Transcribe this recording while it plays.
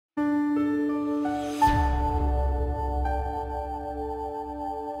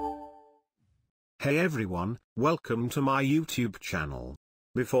Hey everyone, welcome to my YouTube channel.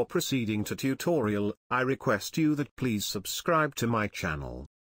 Before proceeding to tutorial, I request you that please subscribe to my channel.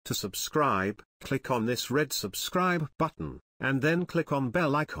 To subscribe, click on this red subscribe button, and then click on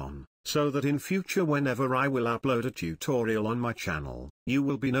bell icon, so that in future whenever I will upload a tutorial on my channel, you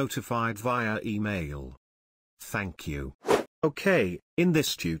will be notified via email. Thank you. Okay, in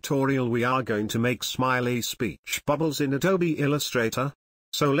this tutorial we are going to make smiley speech bubbles in Adobe Illustrator.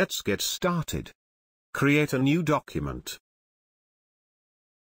 So let's get started. Create a new document.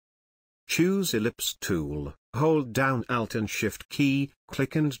 Choose Ellipse tool, hold down Alt and Shift key,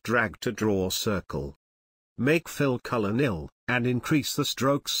 click and drag to draw circle. Make fill color nil, and increase the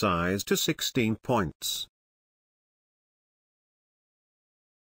stroke size to 16 points.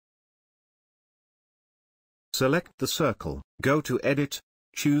 Select the circle, go to Edit,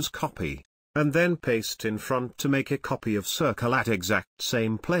 choose Copy, and then paste in front to make a copy of circle at exact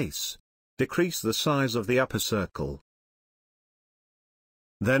same place. Decrease the size of the upper circle.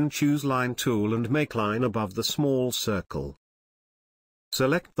 Then choose Line tool and make line above the small circle.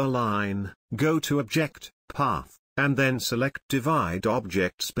 Select the line, go to Object, Path, and then select Divide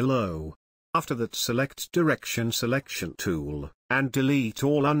Objects below. After that select Direction Selection tool, and delete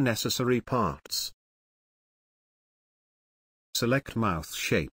all unnecessary parts. Select mouth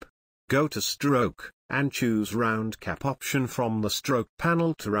shape. Go to Stroke, and choose Round Cap option from the Stroke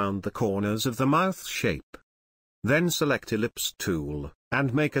panel to round the corners of the mouth shape. Then select Ellipse tool,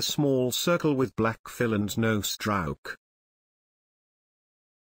 and make a small circle with black fill and no stroke.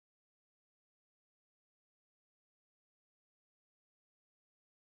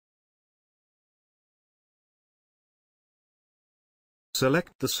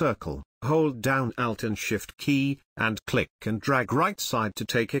 Select the circle, hold down Alt and Shift key, and click and drag right side to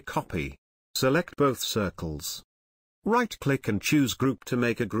take a copy. Select both circles. Right-click and choose Group to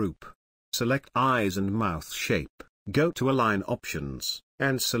make a group. Select Eyes and Mouth Shape, go to Align Options,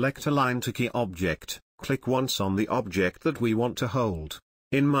 and select Align to Key Object. Click once on the object that we want to hold.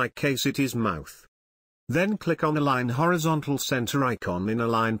 In my case it is mouth. Then click on Align Horizontal Center icon in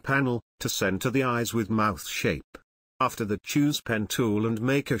Align panel, to center the eyes with mouth shape. After that choose Pen tool and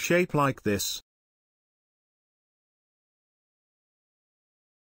make a shape like this.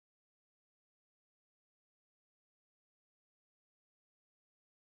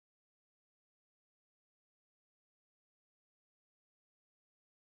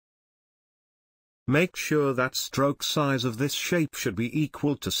 Make sure that stroke size of this shape should be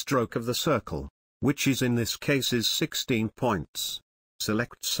equal to stroke of the circle, which is in this case is 16 points.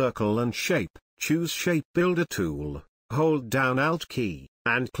 Select Circle and Shape, choose Shape Builder tool, hold down Alt key,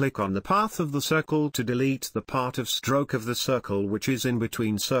 and click on the path of the circle to delete the part of stroke of the circle which is in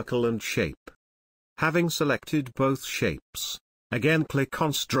between circle and shape. Having selected both shapes, again click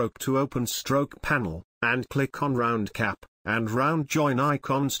on Stroke to open Stroke panel, and click on Round Cap and Round Join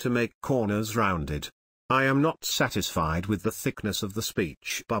icons to make corners rounded. I am not satisfied with the thickness of the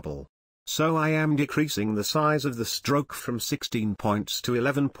speech bubble, so I am decreasing the size of the stroke from 16 points to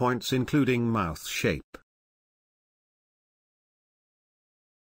 11 points including mouth shape.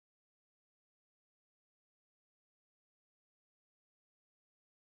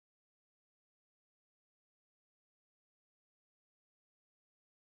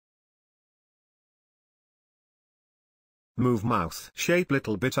 Move mouth shape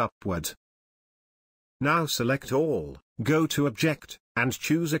little bit upward. Now select all, go to Object, and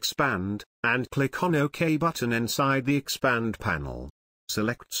choose Expand, and click on OK button inside the Expand panel.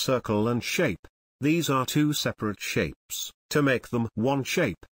 Select Circle and Shape. These are two separate shapes. To make them one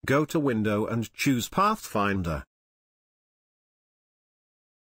shape, go to Window and choose Pathfinder.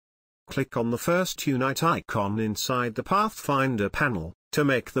 Click on the first Unite icon inside the Pathfinder panel, to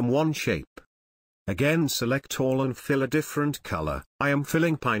make them one shape. Again select all and fill a different color. I am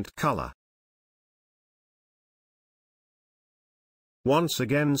filling paint color. Once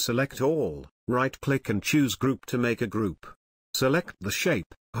again select all, right-click and choose Group to make a group. Select the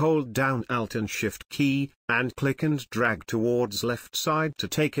shape, hold down Alt and Shift key, and click and drag towards left side to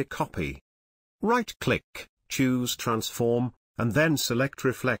take a copy. Right-click, choose Transform, and then select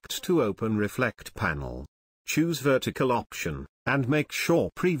Reflect to open Reflect panel. Choose Vertical option, and make sure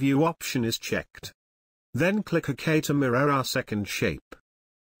Preview option is checked. Then click OK to mirror our second shape.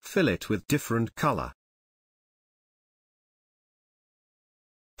 Fill it with different color.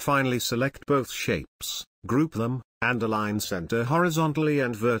 Finally select both shapes, group them, and align center horizontally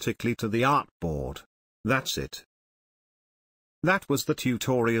and vertically to the artboard. That's it. That was the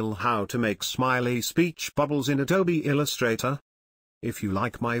tutorial how to make smiley speech bubbles in Adobe Illustrator. If you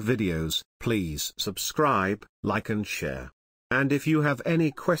like my videos, please subscribe, like and share. And if you have any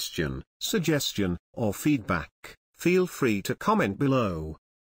question, suggestion, or feedback, feel free to comment below.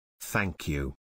 Thank you.